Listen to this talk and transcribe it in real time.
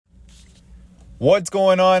What's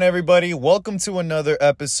going on, everybody? Welcome to another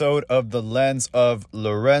episode of The Lens of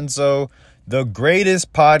Lorenzo, the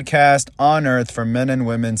greatest podcast on earth for men and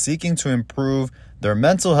women seeking to improve their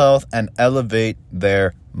mental health and elevate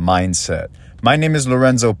their mindset. My name is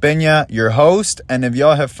Lorenzo Peña, your host, and if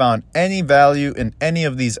y'all have found any value in any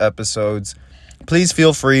of these episodes, please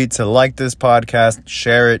feel free to like this podcast,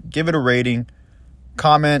 share it, give it a rating,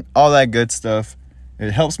 comment, all that good stuff.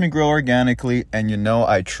 It helps me grow organically, and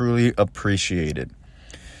I truly appreciate it.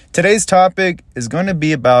 Today's topic is going to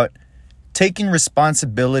be about taking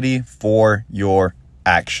responsibility for your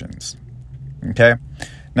actions. Okay?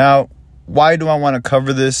 Now, why do I want to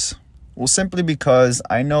cover this? Well, simply because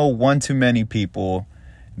I know one too many people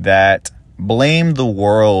that blame the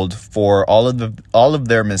world for all of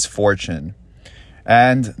their misfortune.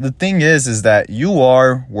 And the thing is that you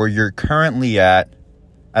are where you're currently at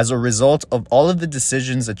as a result of all of the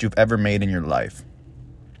decisions that you've ever made in your life.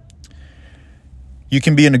 You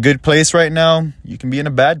can be in a good place right now. You can be in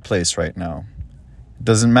a bad place right now. It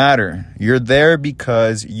doesn't matter. You're there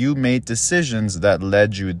because you made decisions that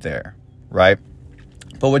led you there, right?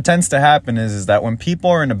 But what tends to happen is that when people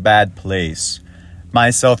are in a bad place,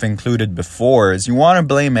 myself included before, is you want to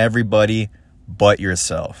blame everybody but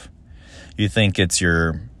yourself. You think it's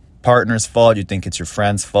your partner's fault, you think it's your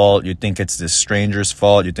friend's fault, you think it's this stranger's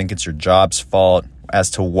fault, you think it's your job's fault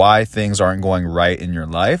as to why things aren't going right in your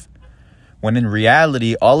life, when in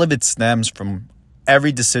reality, all of it stems from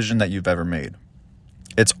every decision that you've ever made.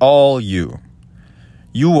 It's all you.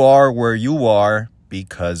 You are where you are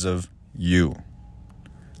because of you.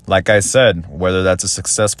 Like I said, whether that's a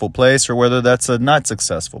successful place or whether that's a not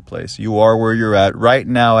successful place, you are where you're at right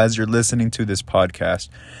now as you're listening to this podcast,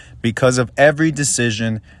 because of every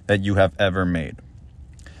decision that you have ever made.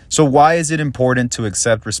 So why is it important to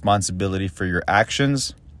accept responsibility for your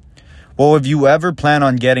actions? Well, if you ever plan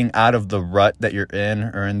on getting out of the rut that you're in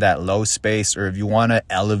or in that low space, or if you want to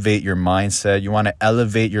elevate your mindset, you want to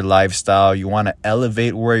elevate your lifestyle, you want to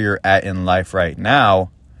elevate where you're at in life right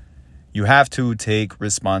now, you have to take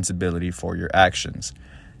responsibility for your actions.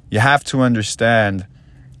 You have to understand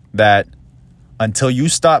that until you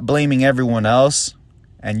stop blaming everyone else,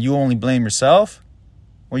 and you only blame yourself,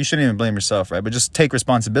 well, you shouldn't even blame yourself, right? But just take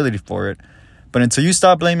responsibility for it. But until you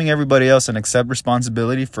stop blaming everybody else and accept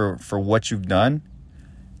responsibility for what you've done,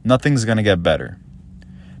 nothing's going to get better.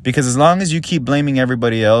 Because as long as you keep blaming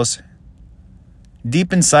everybody else,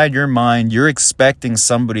 deep inside your mind, you're expecting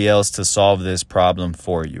somebody else to solve this problem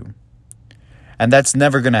for you. And that's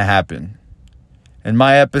never going to happen. In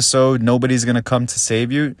my episode, Nobody's Going to Come to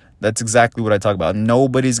Save You, that's exactly what I talk about.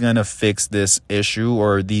 Nobody's going to fix this issue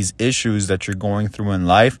or these issues that you're going through in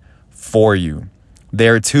life for you.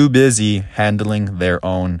 They're too busy handling their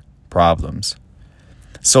own problems.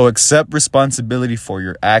 So accept responsibility for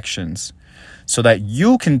your actions so that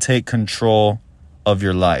you can take control of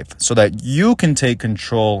your life, so that you can take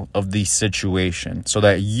control of the situation, so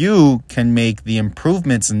that you can make the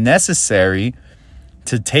improvements necessary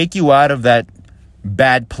to take you out of that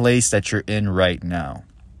bad place that you're in right now.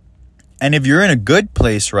 And if you're in a good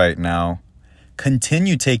place right now,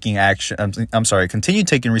 continue taking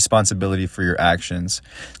responsibility for your actions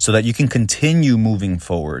so that you can continue moving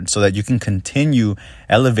forward, so that you can continue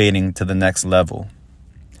elevating to the next level.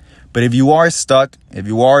 But if you are stuck, if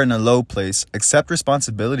you are in a low place, accept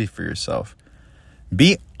responsibility for yourself.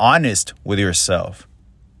 Be honest with yourself.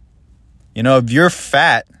 If you're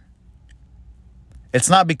fat,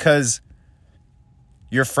 it's not because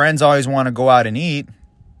your friends always want to go out and eat.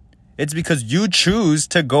 It's because you choose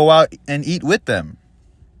to go out and eat with them.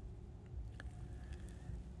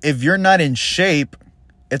 If you're not in shape,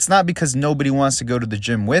 it's not because nobody wants to go to the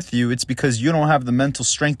gym with you. It's because you don't have the mental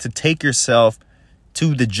strength to take yourself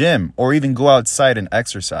to the gym or even go outside and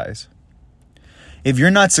exercise. If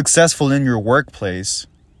you're not successful in your workplace,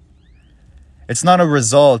 it's not a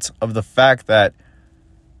result of the fact that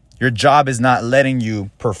your job is not letting you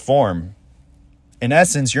perform. In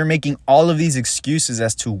essence, you're making all of these excuses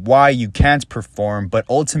as to why you can't perform, but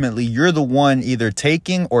ultimately you're the one either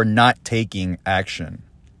taking or not taking action.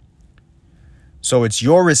 So it's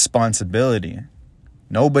your responsibility,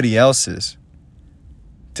 nobody else's,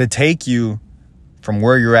 to take you from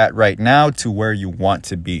where you're at right now to where you want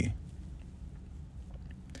to be.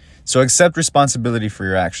 So accept responsibility for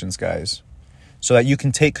your actions, guys, so that you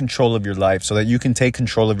can take control of your life, so that you can take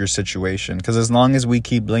control of your situation. Because as long as we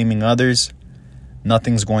keep blaming others,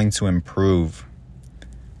 nothing's going to improve.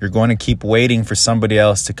 You're going to keep waiting for somebody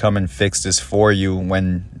else to come and fix this for you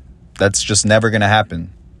when that's just never going to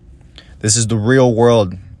happen. This is the real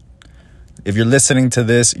world. If you're listening to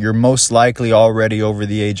this, you're most likely already over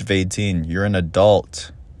the age of 18. You're an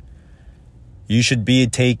adult. You should be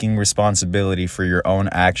taking responsibility for your own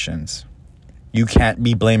actions. You can't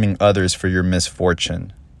be blaming others for your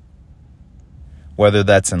misfortune. Whether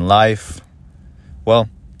that's in life, well,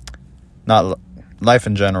 not life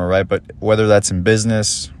in general, right? But whether that's in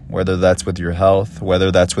business, whether that's with your health,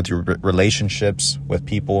 whether that's with your relationships with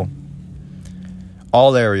people,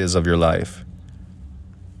 all areas of your life,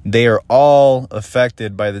 they are all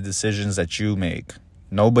affected by the decisions that you make.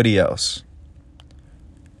 Nobody else.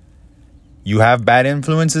 You have bad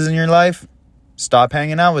influences in your life? Stop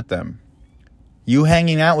hanging out with them. You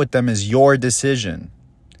hanging out with them is your decision.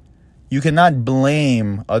 You cannot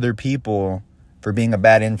blame other people for being a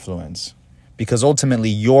bad influence, because ultimately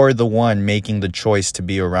you're the one making the choice to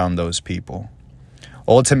be around those people.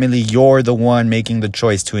 Ultimately, you're the one making the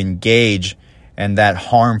choice to engage in that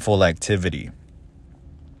harmful activity.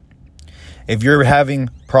 If you're having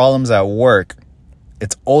problems at work,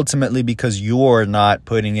 it's ultimately because you're not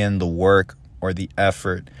putting in the work or the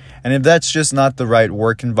effort. And if that's just not the right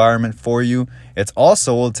work environment for you, it's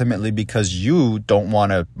also ultimately because you don't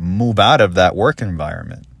want to move out of that work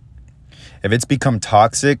environment. If it's become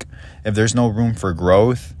toxic, if there's no room for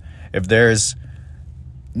growth, if there's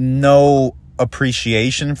no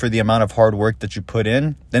appreciation for the amount of hard work that you put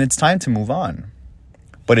in, then it's time to move on.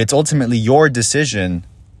 But it's ultimately your decision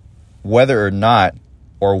whether or not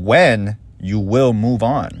or when you will move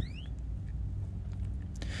on.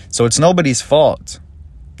 So it's nobody's fault.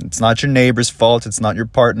 It's not your neighbor's fault. It's not your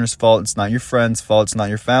partner's fault. It's not your friend's fault. It's not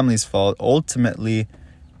your family's fault. Ultimately,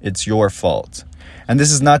 it's your fault. And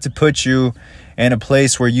this is not to put you in a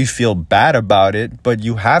place where you feel bad about it, but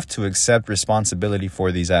you have to accept responsibility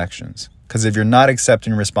for these actions. Because if you're not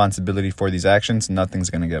accepting responsibility for these actions, nothing's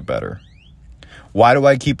going to get better. Why do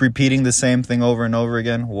I keep repeating the same thing over and over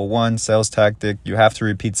again? Well, one, sales tactic. You have to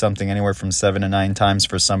repeat something anywhere from 7 to 9 times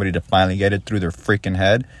for somebody to finally get it through their freaking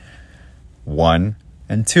head. 1.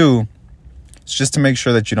 And 2, it's just to make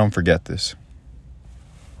sure that you don't forget this.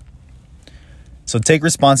 So take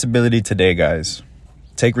responsibility today, guys.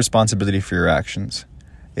 Take responsibility for your actions.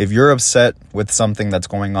 If you're upset with something that's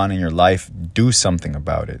going on in your life, do something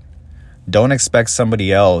about it. Don't expect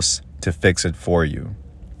somebody else to fix it for you.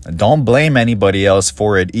 And don't blame anybody else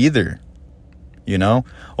for it either. You know,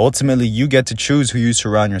 ultimately, you get to choose who you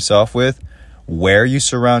surround yourself with, where you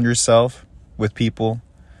surround yourself with people.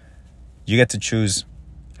 You get to choose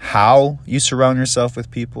how you surround yourself with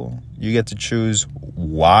people. You get to choose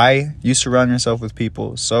why you surround yourself with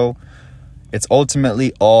people. So it's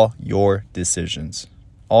ultimately all your decisions.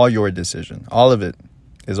 All your decision. All of it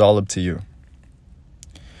is all up to you.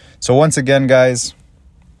 So once again, guys,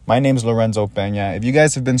 my name is Lorenzo Peña. If you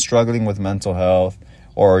guys have been struggling with mental health,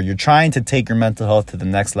 or you're trying to take your mental health to the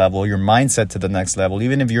next level, your mindset to the next level,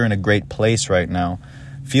 even if you're in a great place right now,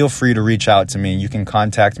 feel free to reach out to me. You can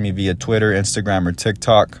contact me via Twitter, Instagram, or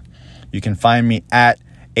TikTok. You can find me at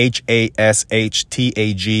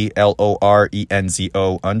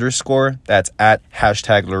HASHTAGLORENZO_. That's at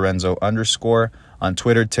 #Lorenzo_ on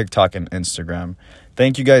Twitter, TikTok, and Instagram.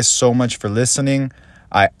 Thank you guys so much for listening.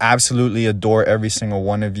 I absolutely adore every single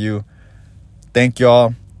one of you. Thank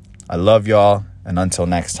y'all. I love y'all. And until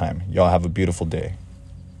next time, y'all have a beautiful day.